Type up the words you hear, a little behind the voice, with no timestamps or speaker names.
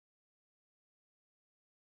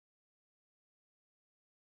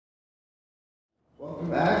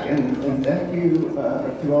Welcome back, and thank you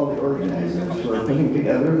to all the organizers for putting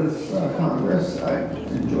together this Congress. I've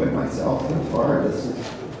enjoyed myself so far. This has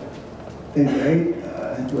been great.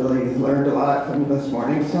 I've really learned a lot from this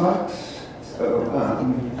morning's talks. So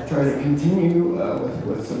try to continue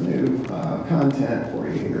with some new content for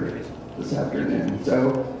you here this afternoon.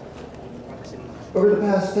 So over the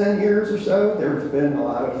past 10 years or so, there's been a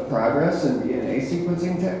lot of progress in DNA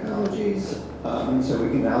sequencing technologies. So we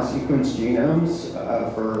can now sequence genomes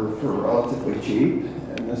for relatively cheap.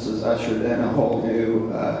 And this has ushered in a whole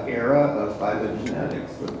new era of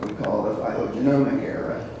phylogenetics, what we call the phylogenomic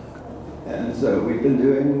era. And so we've been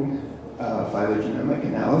doing phylogenomic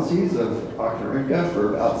analyses of Auchenorrhyncha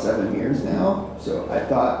for about 7 years now. So I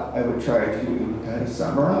thought I would try to kind of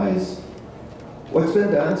summarize what's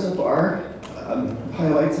been done so far,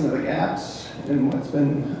 highlight some of the gaps in what's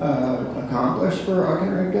been accomplished for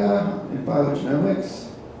Auchenorrhyncha in phylogenomics,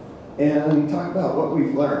 and talk about what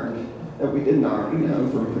we've learned that we didn't already know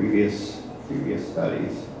from previous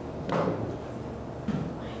studies.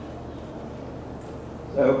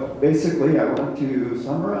 So basically, I want to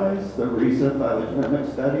summarize the recent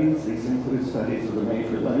phylogenomic studies. These include studies of the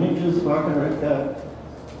major lineages of Auchenorrhyncha,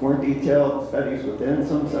 more detailed studies within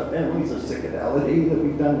some subfamilies of Cicadellidae that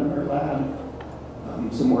we've done in our lab,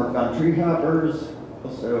 some work on tree hoppers,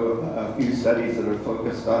 also a few studies that are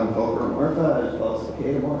focused on Auchenorrhyncha as well as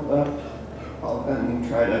Cicadomorpha. I'll then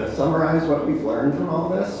try to summarize what we've learned from all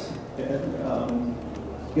this and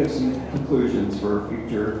give some conclusions for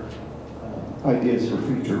future ideas for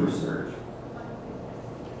future research.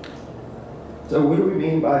 So what do we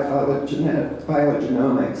mean by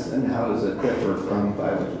phylogenomics, and how does it differ from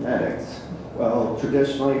phylogenetics? Well,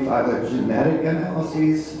 traditionally, phylogenetic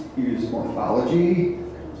analyses use morphology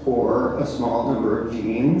or a small number of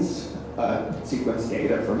genes, sequence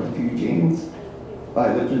data from a few genes.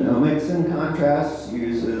 Phylogenomics, in contrast,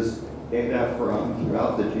 uses data from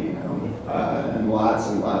throughout the genome and lots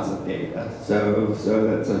of data. So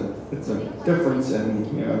it's a difference in,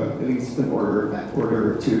 at least an order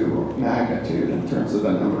of 2 magnitude in terms of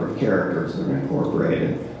the number of characters that are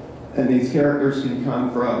incorporated. And these characters can come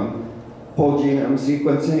from whole genome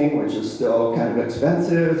sequencing, which is still kind of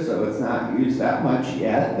expensive, so it's not used that much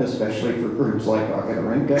yet, especially for groups like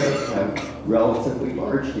Auchenorrhyncha that have relatively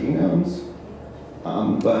large genomes.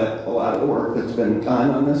 But a lot of the work that's been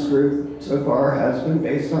done on this group so far has been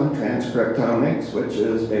based on transcriptomics, which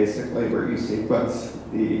is basically where you sequence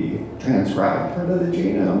the transcribed part of the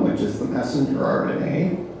genome, which is the messenger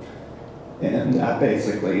RNA. And that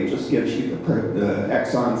basically just gives you the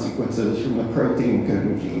exon sequences from the protein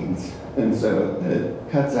coding genes. And so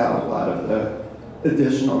it cuts out a lot of the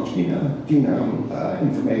additional genome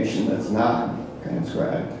information that's not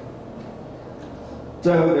transcribed.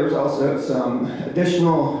 So there's also some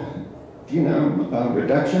additional genome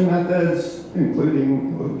reduction methods,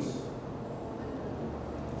 including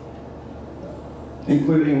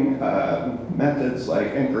methods like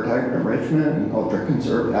anchored hybrid enrichment and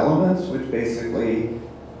ultra-conserved elements, which basically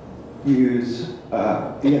use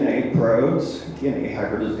DNA probes, DNA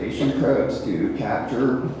hybridization probes, to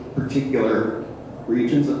capture particular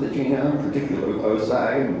regions of the genome, particular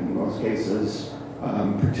loci, in most cases,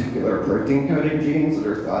 particular protein coding genes that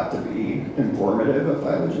are thought to be informative of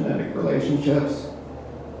phylogenetic relationships.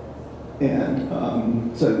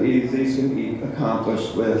 And so these can be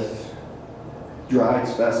accomplished with dried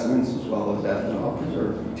specimens as well as ethanol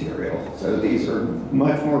preserved material. So these are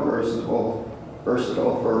much more versatile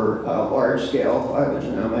for large-scale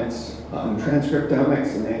phylogenomics.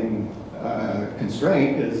 Transcriptomics, the main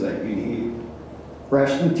constraint is that you need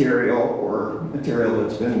fresh material or material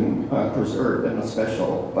that's been preserved in a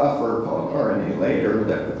special buffer called RNA later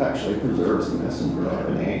that actually preserves the messenger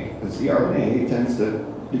RNA, because the RNA tends to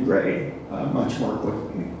degrade much more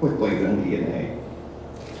quickly than DNA.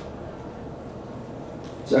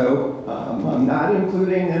 So I'm not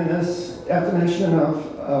including in this definition of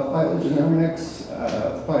phylogenomics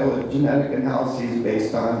phylogenetic analyses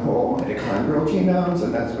based on whole mitochondrial genomes,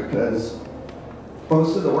 and that's because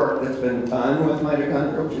most of the work that's been done with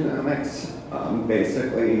mitochondrial genomics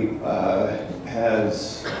basically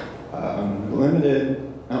has limited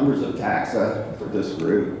numbers of taxa for this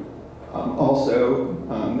group. Also,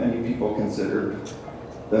 many people consider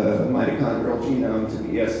the mitochondrial genome to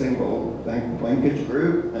be a single linkage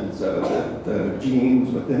group, and so the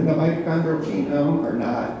genes within the mitochondrial genome are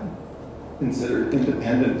not considered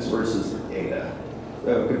independent sources of data.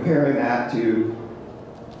 So comparing that to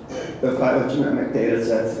the phylogenomic data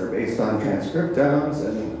sets that are based on transcriptomes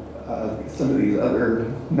and some of these other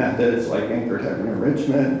methods like anchored hybrid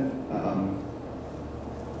enrichment,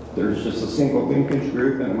 there's just a single linkage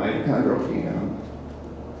group in a mitochondrial genome.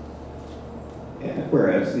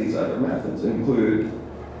 whereas these other methods include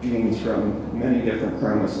genes from many different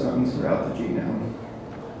chromosomes throughout the genome.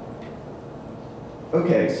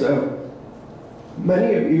 Okay, so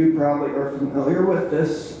many of you probably are familiar with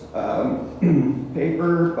this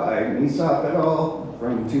paper by Misop et al.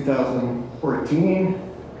 From 2014.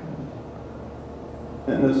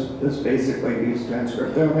 And this basically used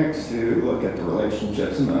transcriptomics to look at the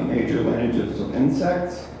relationships among major lineages of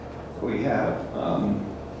insects. We have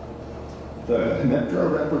the HEMIPTERA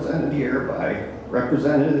represented here by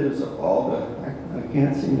representatives of all the, I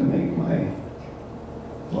can't seem to make my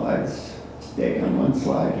slides stay on one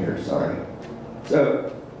slide here, sorry.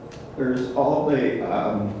 So there's all the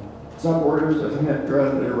suborders of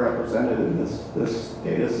HEMIPTERA that are represented in this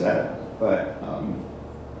data set, but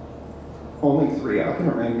only 3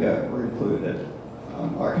 Auchenorrhyncha were included.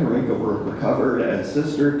 Auchenorrhyncha were recovered as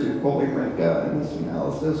sister to Auchenorrhyncha in this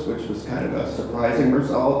analysis, which was kind of a surprising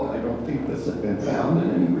result. I don't think this had been found in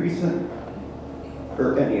any recent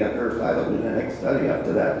or any other phylogenetic study up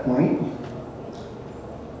to that point.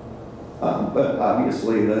 But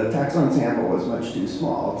obviously the taxon sample was much too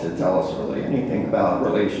small to tell us really anything about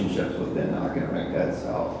relationships within Auchenorrhyncha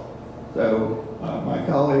itself. So my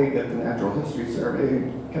colleague at the Natural History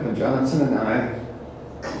Survey, Kevin Johnson, and I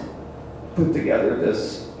put together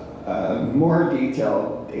this more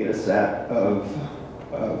detailed data set of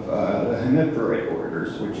the HEMIPTERA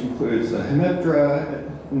orders, which includes the HEMIPTERA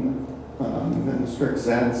in the strict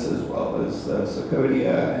sense, as well as the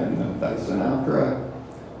Secodia and the Thysanoptera.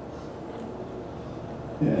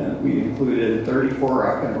 And we included 34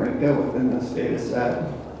 Auchenorrhyncha within this data set.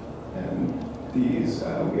 And these,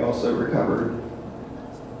 we also recovered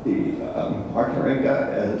the Auchenorrhyncha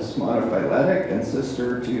as monophyletic and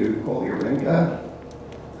sister to Auchenorrhyncha.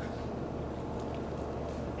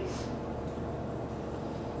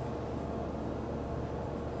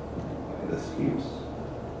 This keeps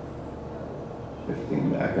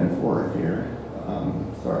shifting back and forth here.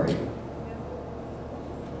 Sorry.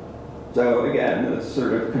 So again, it's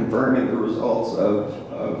sort of confirming the results of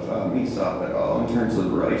Misop et al. In terms of the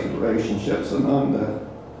relationships among the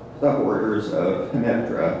suborders of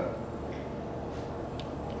HEMIPTERA.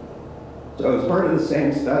 So as part of the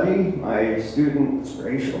same study, my student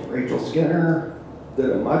Rachel Skinner did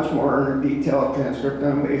a much more detailed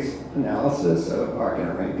transcriptome-based analysis of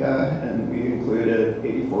Auchenorrhyncha, and we included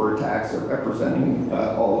 84 taxa representing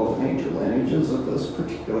all of the major lineages of this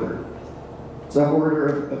particular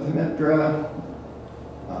suborder of HEMIPTERA,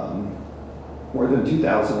 more than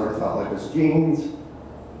 2,000 orthologous genes,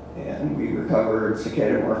 and we recovered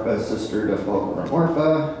Cicadomorpha sister to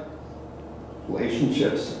Fulgoromorpha.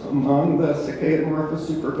 Relationships among the Cicadomorpha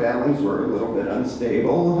superfamilies were a little bit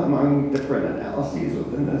unstable among different analyses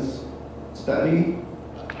within this study.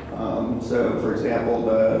 So, for example,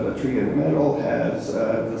 the tree in the middle has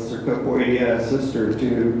the Cercopoidea sister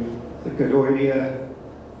to the Cicadoidea,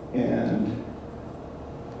 and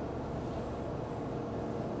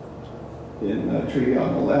in the tree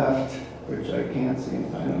on the left, which I can't see,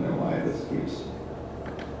 I don't know why this keeps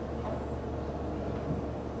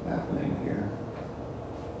happening here.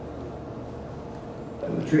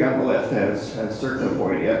 The tree on the left has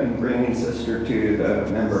Cercopoidea in green, sister to the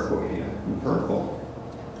Membricoidea in purple.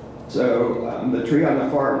 So the tree on the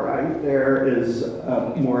far right there is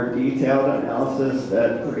a more detailed analysis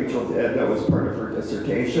that Rachel did that was part of her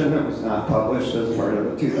dissertation. It was not published as part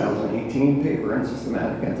of a 2018 paper in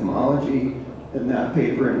systematic entomology. And that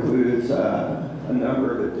paper includes a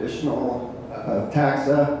number of additional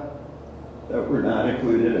taxa that were not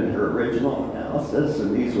included in her original analysis.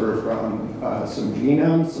 And these were from some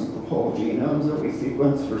genomes, some whole genomes that we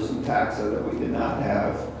sequenced for some taxa that we did not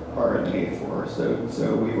have RNA for.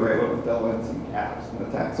 So we were able to fill in some gaps in the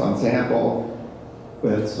taxon sample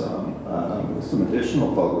with some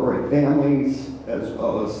additional Fulgoroid families, as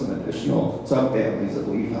well as some additional subfamilies of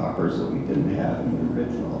leafhoppers that we didn't have in the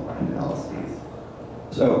original analyses.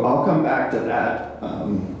 So I'll come back to that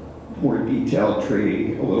more detailed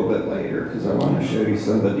tree a little bit later, because I want to show you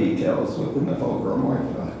some of the details within the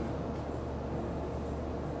Fulgoromorpha.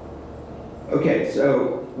 Okay,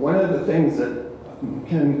 so one of the things that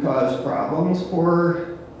can cause problems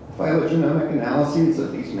for phylogenomic analyses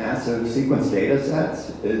of these massive sequence data sets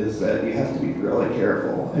is that you have to be really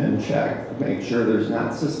careful and check to make sure there's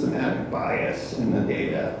not systematic bias in the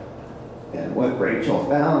data. And what Rachel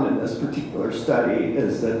found in this particular study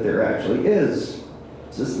is that there actually is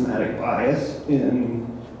systematic bias in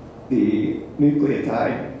the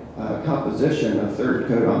nucleotide composition of third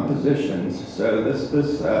codon positions. So this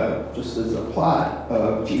just is a plot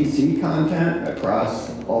of GC content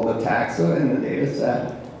across all the taxa in the data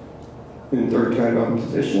set in third codon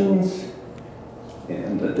positions.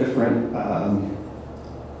 And the different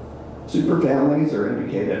superfamilies are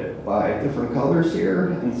indicated by different colors here.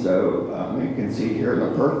 And so you can see here in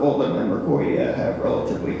the purple, the Memorgoidia have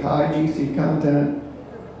relatively high GC content.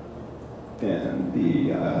 And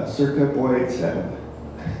the Cercopoids have,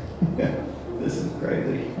 this is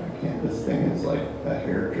crazy. I can't, this thing is like a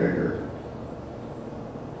hair trigger.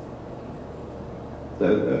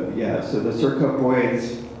 So the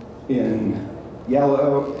Cercopoids in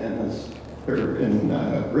yellow and in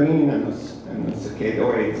green, and the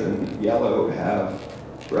cicadoids in yellow have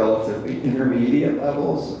relatively intermediate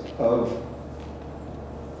levels of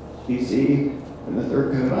GC in the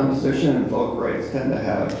third codon position, and fulguroids tend to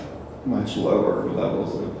have much lower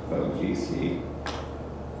levels of GC.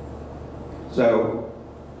 So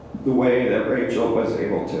the way that Rachel was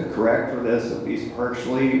able to correct for this, at least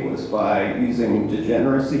partially, was by using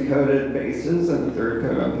degeneracy-coded bases in the third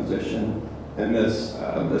codon position, and this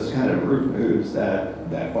kind of removes that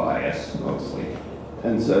bias mostly.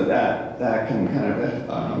 And so that can kind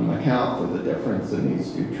of account for the difference in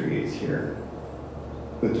these two trees here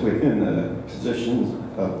between the positions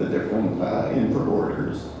of the different input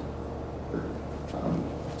orders,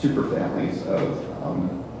 superfamilies of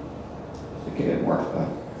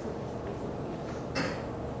Cicadomorpha.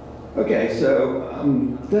 Okay, so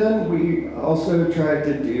then we also tried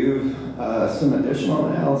to do some additional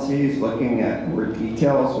analyses looking at more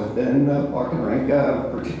details within the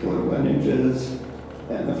Auchenorrhyncha, particular lineages.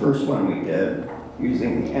 And the first one we did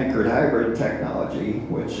using the anchored hybrid technology,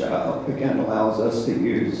 which again allows us to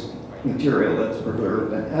use material that's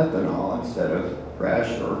preserved in ethanol instead of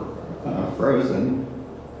fresh or frozen.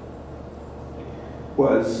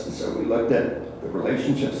 So we looked at the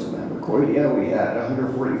relationships of Memorgoidia. We had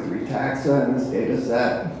 143 taxa in this data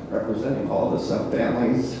set representing all the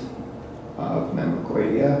subfamilies of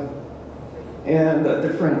Memorgoidia. And the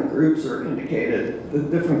different groups are indicated, the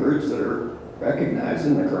different groups that are recognized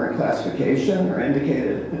in the current classification are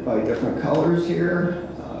indicated by different colors here.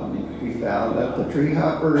 We found that the tree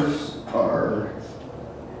hoppers are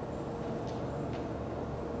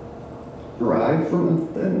derived from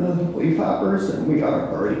within the leafhoppers, and we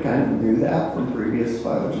already kind of knew that from previous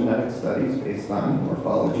phylogenetic studies based on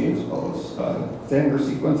morphology as well as Sanger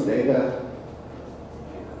sequence data.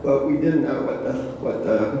 But we didn't know what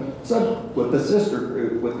the sister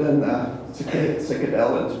group within the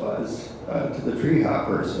cicadelids was to the tree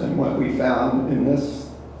hoppers. And what we found in this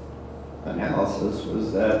analysis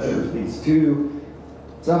was that there's these two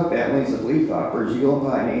subfamilies of leafhoppers,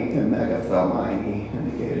 Eulepini and Megathelmini,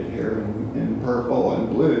 indicated here in purple and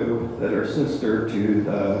blue, that are sister to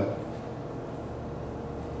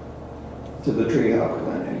the tree hopper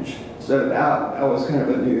lineage. So that was kind of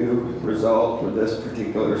a new result for this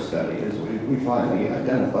particular study, is we finally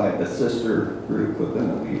identified the sister group within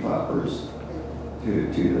the leafhoppers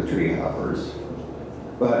to the tree hoppers.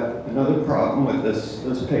 But another problem with this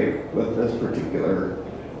particular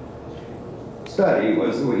study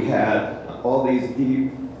was that we had all these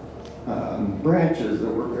deep branches that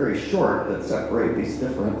were very short that separate these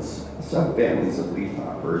different subfamilies of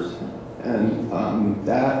leafhoppers, and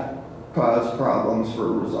that caused problems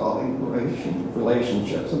for resolving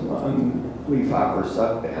relationships among leafhopper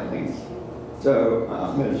subfamilies. So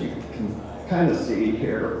as you can kind of see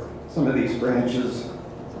here, some of these branches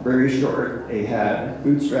are very short. They had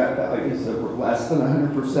bootstrap values that were less than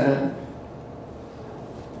 100%.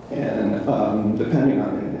 And depending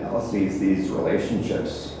on the analyses, these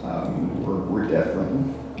relationships were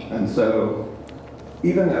different. And so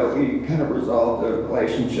even though we kind of resolved the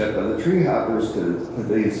relationship of the tree hoppers to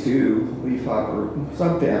these two leafhopper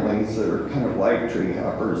subfamilies that are kind of like tree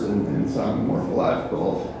hoppers in some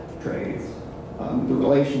morphological traits, the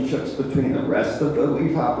relationships between the rest of the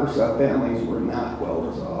leafhopper subfamilies were not well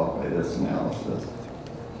resolved by this analysis.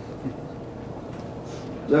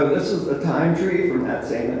 So this is the time tree from that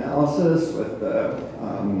same analysis with the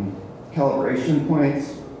calibration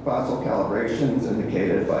points, fossil calibrations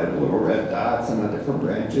indicated by the little red dots on the different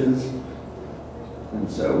branches. And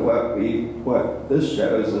so what this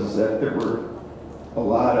shows is that there were a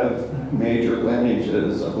lot of major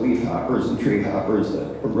lineages of leafhoppers and tree hoppers that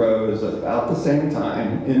arose at about the same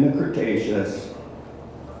time in the Cretaceous.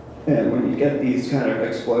 And when you get these kind of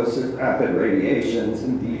explosive rapid radiations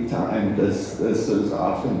in deep time, this is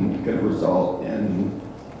often going to result in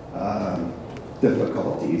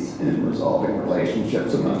difficulties in resolving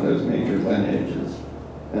relationships among those major lineages.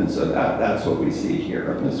 And so that's what we see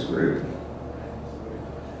here in this group.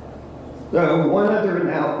 So one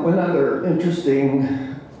other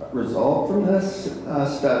interesting result from this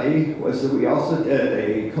study was that we also did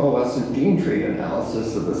a coalescent gene tree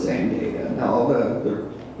analysis of the same data. Now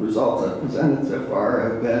results I've presented so far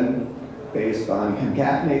have been based on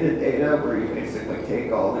concatenated data, where you basically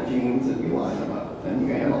take all the genes and you line them up and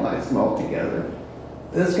you analyze them all together.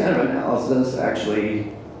 This kind of analysis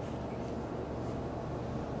actually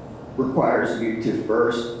requires you to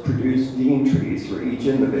first produce gene trees for each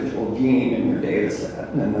individual gene in your data set.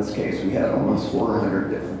 And in this case, we had almost 400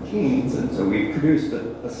 different genes, and so we produced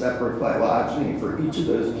a separate phylogeny for each of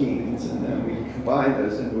those genes, and then we combined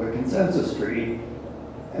those into a consensus tree,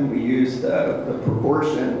 and we used the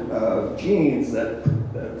proportion of genes that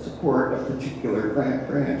support a particular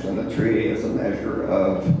branch on the tree as a measure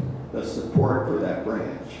of the support for that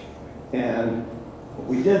branch. And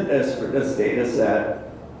we did this for this data set.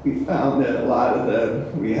 We found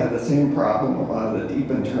that we had the same problem. A lot of the deep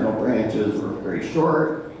internal branches were very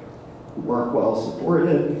short, weren't well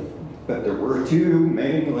supported, but there were two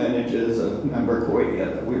main lineages of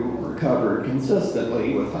Membricoidea that we recovered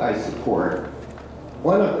consistently with high support.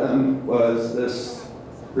 One of them was this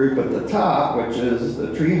group at the top, which is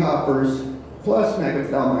the tree hoppers plus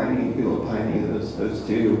Megathelmine, Phylopine, those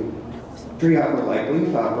two tree hopper-like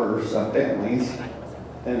leafhopper subfamilies.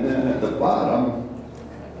 And then at the bottom,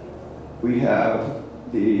 we have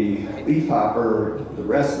the leafhopper, the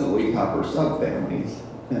rest of the leafhopper subfamilies.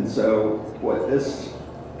 And so what this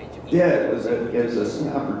did was it gives us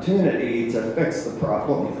an opportunity to fix the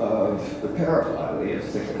problem of the paraphily of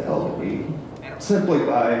Stickledelphi simply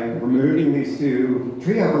by removing these two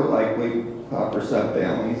tree hopper-like leafhopper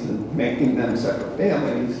subfamilies and making them separate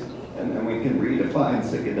families. And then we can redefine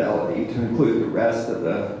Stickledelphi to include the rest of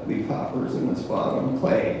the leafhoppers in this bottom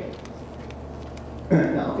clade.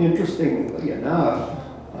 Now, interestingly enough,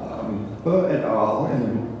 Bo et al.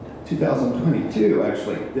 In 2022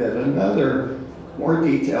 actually did another more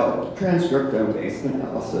detailed transcriptome-based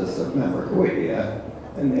analysis of Membricoidea,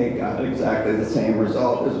 and they got exactly the same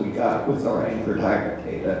result as we got with our anchored hybrid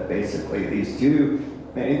data. Basically, these two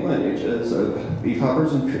main lineages of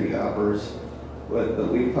leafhoppers and tree hoppers, with the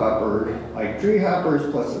leafhopper like tree hoppers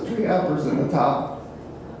plus the tree hoppers in the top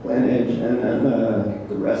lineage, and then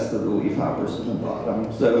the rest of the leafhoppers in the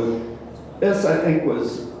bottom. So this, I think,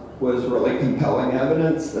 was really compelling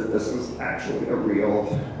evidence that this was actually a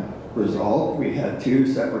real result. We had two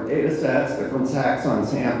separate data sets, different taxon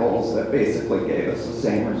samples that basically gave us the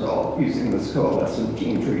same result using this coalescent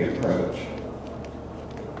gene tree approach.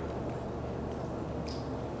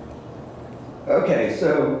 Okay,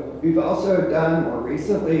 so we've also done more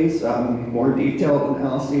recently some more detailed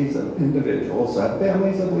analyses of individual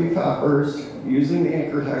subfamilies of leafhoppers using the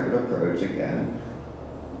anchored hybrid approach again.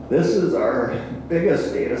 This is our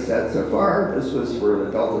biggest data set so far. This was for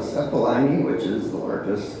the Deltacephalini, which is the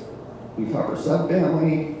largest leafhopper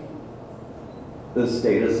subfamily. This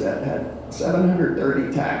data set had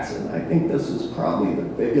 730 taxon. I think this is probably the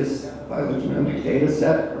biggest phylogenomic data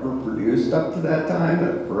set ever produced up to that time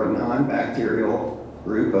for a non-bacterial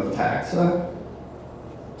group of taxa.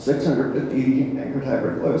 650 anchored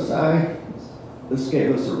hybrid loci. This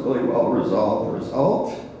gave us a really well-resolved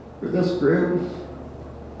result for this group.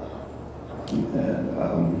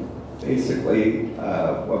 And basically,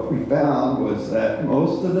 what we found was that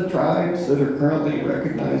most of the tribes that are currently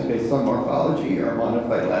recognized based on morphology are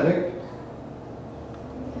monophyletic,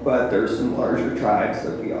 but there's some larger tribes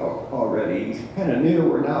that we already kind of knew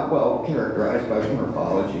were not well characterized by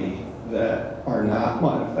morphology that are not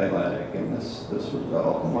monophyletic in this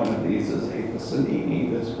result. One of these is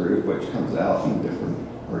Apicynini, this group, which comes out in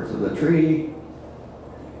different parts of the tree.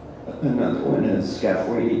 Another one is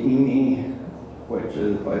Scaphoideini,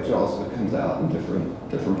 which also comes out in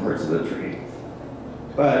different parts of the tree.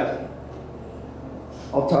 But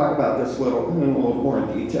I'll talk about this in a little more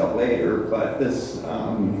detail later, but this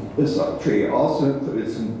tree also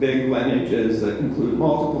includes some big lineages that include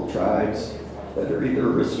multiple tribes that are either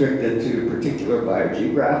restricted to particular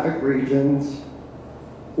biogeographic regions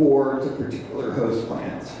or to particular host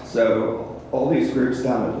plants. So all these groups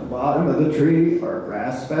down at the bottom of the tree are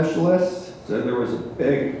grass specialists. So there was a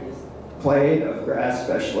big clade of grass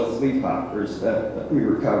specialist leafhoppers that we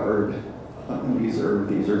recovered. These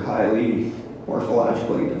are highly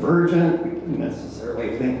morphologically divergent. We didn't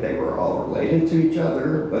necessarily think they were all related to each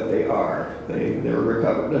other, but they are. They were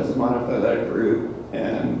recovered as a monophyletic group,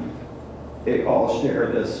 and they all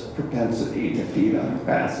share this propensity to feed on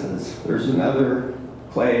grasses. There's another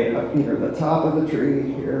clade up near the top of the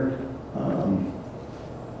tree here.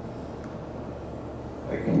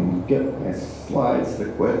 I can get my slides to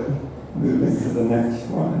quit moving to the next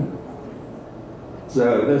one.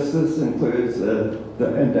 So this includes the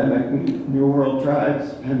endemic New World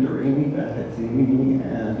tribes, Penderini, Behetini,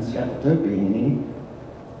 and Scaphotopiini.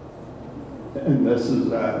 And this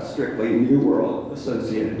is strictly New World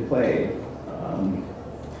associated clade.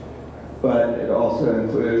 But it also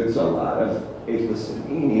includes a lot of Aphis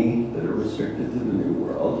that are restricted to the New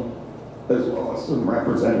World, as well as some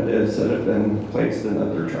representatives that have been placed in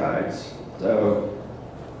other tribes. So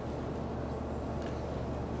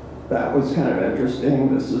that was kind of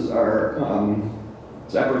interesting. This is our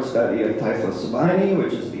separate study of Typhus sabini,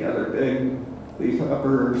 which is the other big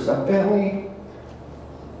leafhopper subfamily.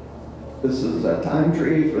 This is a time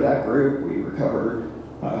tree for that group. We recovered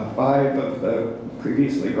 5 of the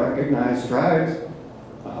previously recognized tribes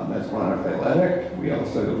as monophyletic. We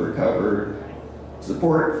also recovered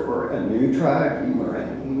support for a new tribe,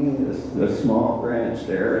 Auchenorrhyncha, this small branch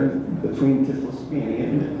there in between Tiflisabini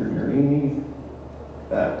and Auchenorrhyncha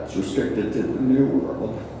that's restricted to the New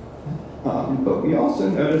World. But we also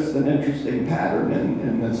noticed an interesting pattern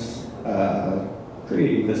in this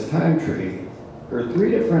tree, this time tree. There are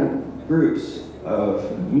 3 different groups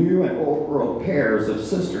of New and Old World pairs of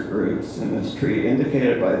sister groups in this tree,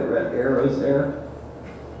 indicated by the red arrows there.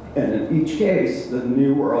 And in each case, the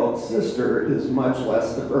New World sister is much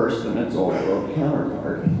less diverse than its Old World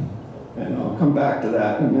counterpart. And I'll come back to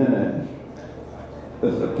that in a minute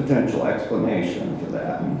with a potential explanation for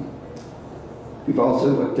that. We've also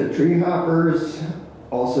looked at tree hoppers,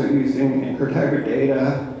 also using anchored hybrid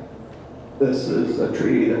data. This is a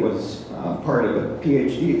tree that was part of a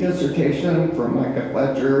PhD dissertation from Micah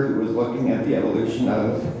Fletcher, who was looking at the evolution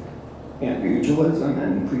of ant-mutualism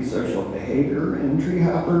and pre-social behavior in tree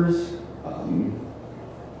hoppers.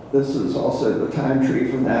 This is also the time tree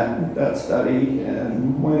from that study,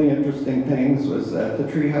 and one of the interesting things was that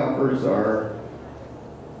the tree hoppers are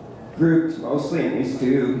grouped mostly in these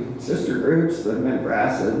 2 sister groups. The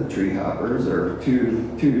membracid tree hoppers are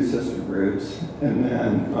two sister groups, and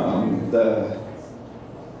then the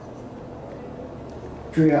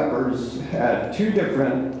tree hoppers had 2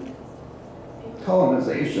 different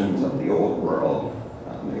colonizations of the Old World.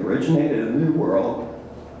 They originated in the New World,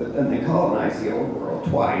 but then they colonized the Old World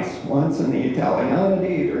twice, once in the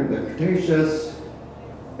Italianity during the Cretaceous,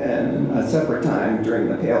 and a separate time during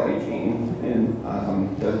the Paleogene in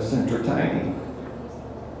the Centrotiny.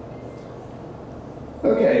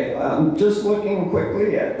 Okay, just looking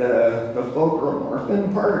quickly at the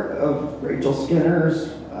fulcromorphin part of Rachel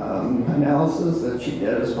Skinner's analysis that she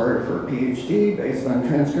did as part of her PhD based on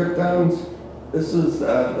transcriptomes. This is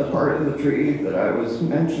the part of the tree that I was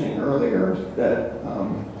mentioning earlier that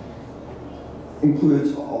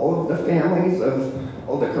includes all of the families of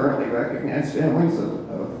all the currently recognized families of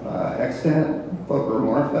extant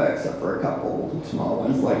fulcromorpha, except for a couple small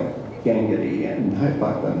ones like Gangidae and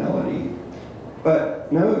Hypoctonellidea.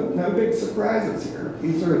 But no big surprises here.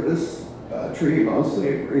 This tree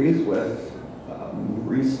mostly agrees with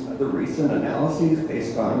the recent analyses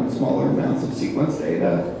based on smaller amounts of sequence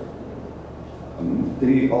data.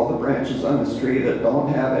 All the branches on this tree that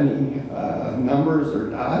don't have any numbers or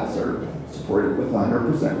dots are supported with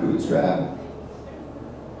 100% bootstrap.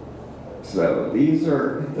 So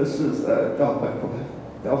this is the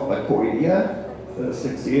Delphicoidea, the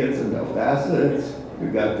Sixeids and Delphacids.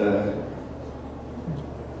 We've got the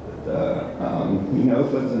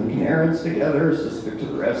Menophids and Canarids together, sister to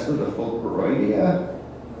the rest of the Fulguroidea.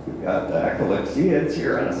 We've got the Achelixeids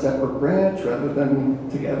here on a separate branch rather than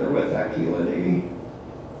together with Achelidae.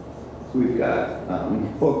 We've got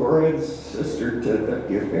Fulgurids, sister to the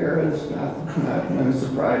Geopharas, no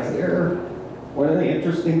surprise there. One of the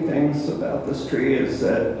interesting things about this tree is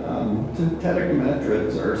that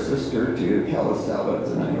Tetragometrids are sister to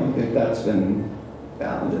Caliselids, and I don't think that's been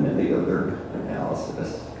found in any other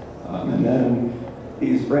analysis. And then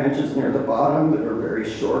these branches near the bottom that are very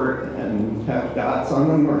short and have dots on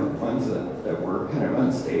them are ones that were kind of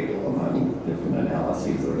unstable among different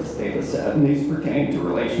analyses of this data set. And these pertain to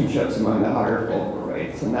relationships among the higher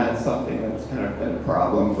fulguroids. And that's something that's kind of been a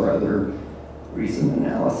problem for other recent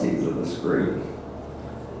analyses of this group.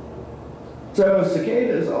 So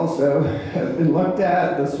cicadas also have been looked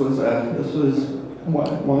at. This was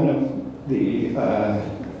one of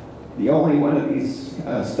the only one of these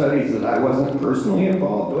studies that I wasn't personally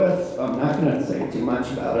involved with. I'm not going to say too much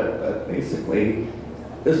about it, but basically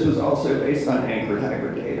this was also based on anchored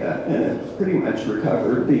hybrid data, and it pretty much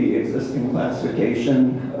recovered the existing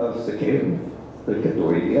classification of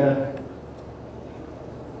Cicadoidea.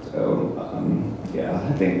 So yeah,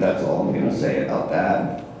 I think that's all I'm going to say about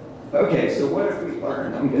that. Okay, so what have we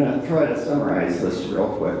learned? I'm going to try to summarize this real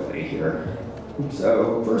quickly here.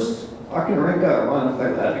 So first, Auchenorrhyncha are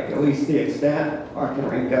monophyletic, at least the extant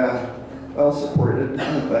Auchenorrhyncha, well-supported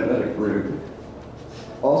monophyletic group.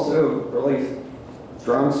 Also really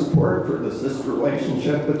strong support for the sister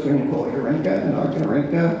relationship between Auchenorrhyncha and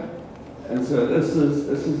Auchenorrhyncha. And so this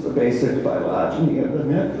is the basic phylogeny of the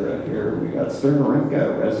HEMIPTERA here. We got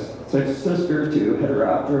Sternorrhyncha as sister to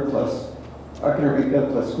Heteroptera plus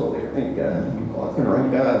Auchenorrhyncha plus Auchenorrhyncha, and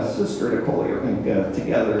Auchenorrhyncha sister to Auchenorrhyncha,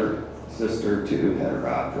 together sister to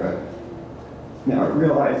Heteroptera. Now I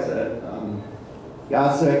realize that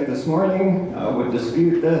IACPH this morning would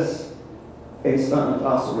dispute this based on the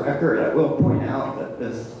fossil record. I will point out that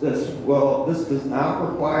this does not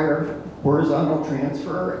require horizontal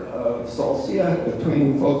transfer of sulcia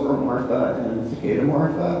between Fulcromorpha and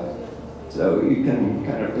Cicadomorpha. So you can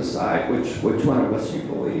kind of decide which one of us you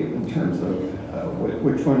believe in terms of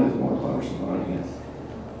which one is more parsimonious.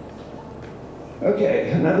 Okay,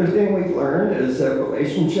 another thing we've learned is that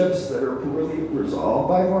relationships that are poorly resolved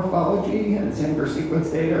by morphology and Sanger sequence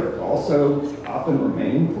data also often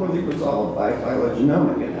remain poorly resolved by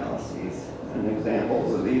phylogenomic analyses. And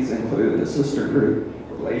examples of these include the sister group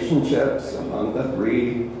relationships among the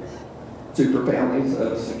 3 superfamilies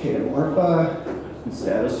of Cicadomorpha, and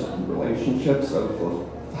status relationships of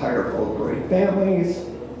higher fulcroid families,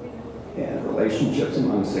 and relationships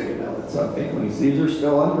among cicadellid subfamilies. These are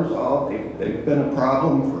still unresolved. They've been a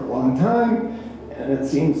problem for a long time, and it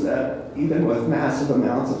seems that even with massive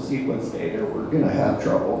amounts of sequence data, we're going to have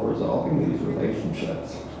trouble resolving these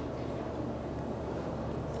relationships.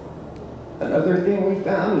 Another thing we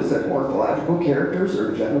found is that morphological characters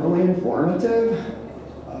are generally informative.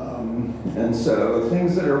 And so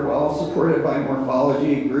things that are well supported by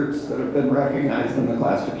morphology, groups that have been recognized in the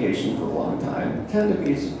classification for a long time, tend to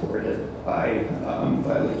be supported by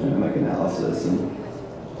phylogenomic analysis. And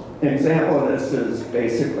an example of this is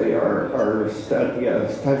basically our study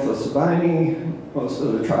of Typhlosobini. Most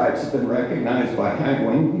of the tribes have been recognized by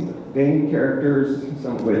hind vein characters,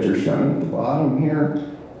 some of which are shown at the bottom here.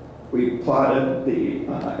 We plotted the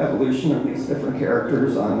evolution of these different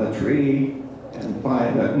characters on the tree and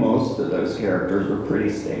find that most of those characters are pretty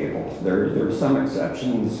stable. There are some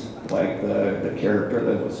exceptions, like the character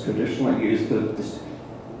that was traditionally used to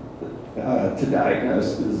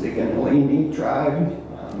diagnose the Ziganellini tribe.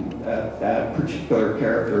 That particular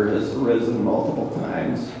character has arisen multiple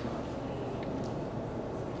times.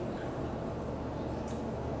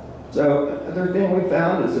 So another thing we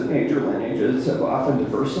found is that major lineages have often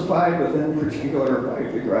diversified within particular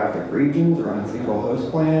biogeographic regions or on single host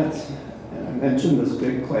plants. And I mentioned this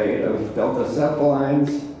big clade of delta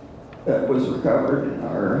cephalines that was recovered in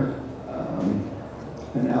our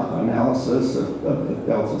analysis of the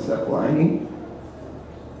delta cephalini.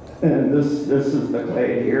 And this is the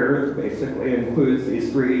clade here. It basically includes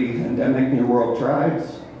these 3 endemic New World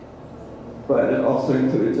tribes, but it also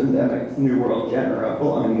includes endemic New World genera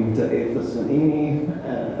belonging to Aphis vanini,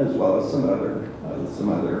 as well as some other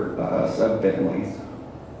subfamilies.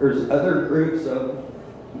 There's other groups of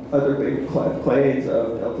other big clades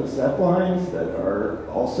of delta cephalines that are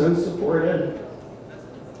also supported.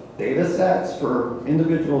 Data sets for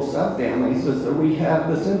individual subfamilies is that we have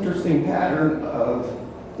this interesting pattern of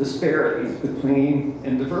disparities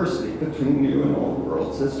and diversity between new and old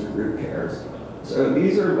world sister group pairs. So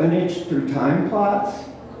these are lineaged through time plots,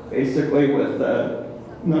 basically with the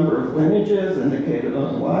number of lineages indicated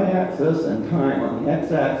on the y-axis and time on the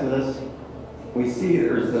x-axis. We see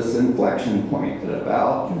there's this inflection point at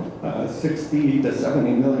about 60 to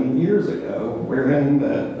 70 million years ago, wherein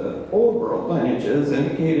the old world lineages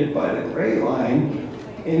indicated by the gray line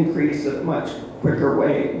increase at a much quicker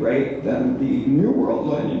rate than the new world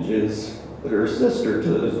lineages that are sister to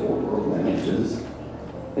those old world lineages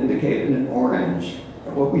indicated in orange.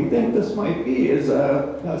 And what we think this might be is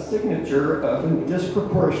a signature of a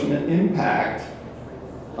disproportionate impact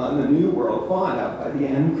on the New World fauna by the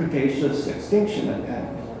end Cretaceous extinction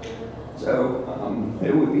event. So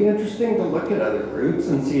it would be interesting to look at other groups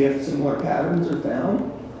and see if similar patterns are found.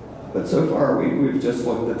 But so far we've just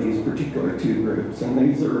looked at these particular 2 groups, and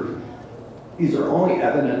these are only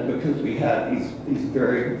evident because we had these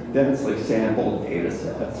very densely sampled data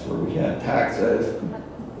sets where we had taxa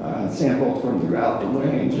sampled from throughout the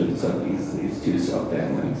ranges of these 2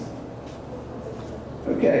 subfamilies.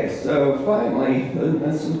 Okay, so finally,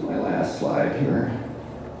 this is my last slide here.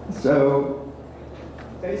 So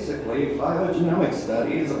basically, phylogenomic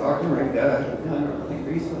studies of Auchenorrhyncha have done really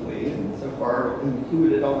recently, and so far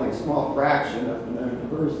included only a small fraction of the known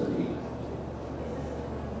diversity.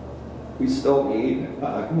 We still need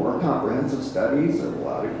more comprehensive studies of a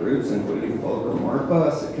lot of groups, including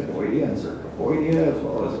Fulcromorpha, Cicadoidea, and Cercopoidea, as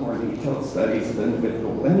well as more detailed studies of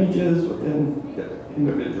individual lineages within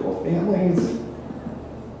individual families.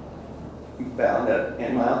 we found that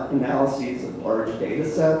analyses of large data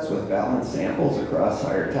sets with balanced samples across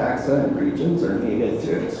higher taxa and regions are needed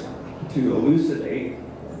to elucidate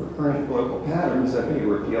recurrent global patterns that may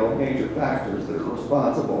reveal major factors that are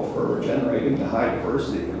responsible for generating the high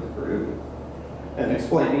diversity of the group and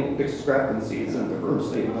explaining discrepancies in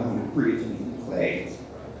diversity among regions and clades.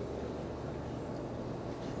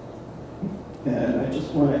 And I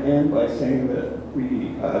just want to end by saying that we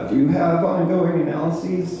do have ongoing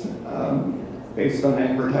analyses based on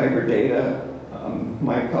anchored hybrid data.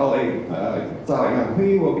 My colleague,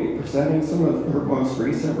 Auchenorrhyncha, will be presenting some of her most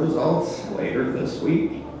recent results later this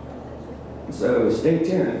week. So stay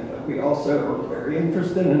tuned. We also are very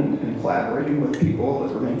interested in collaborating with people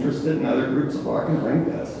that are interested in other groups of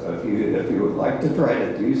Auchenorrhyncha. So if you would like to try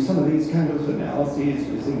to do some of these kind of analyses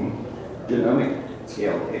using genomic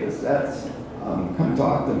scale data sets, come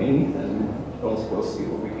talk to me and we'll see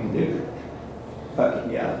what we can do.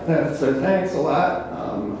 But yeah, so thanks a lot.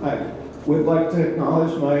 I would like to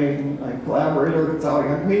acknowledge my collaborator,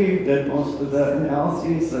 Auchenorrhyncha, who did most of the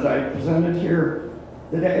analyses that I presented here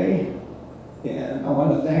today. And I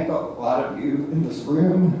want to thank a lot of you in this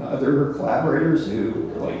room, other collaborators who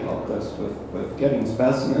really helped us with getting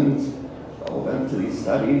specimens relevant to these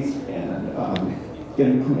studies and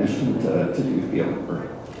getting permission to do field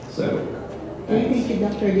work. So, thank you,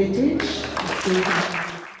 Dr. Dietrich.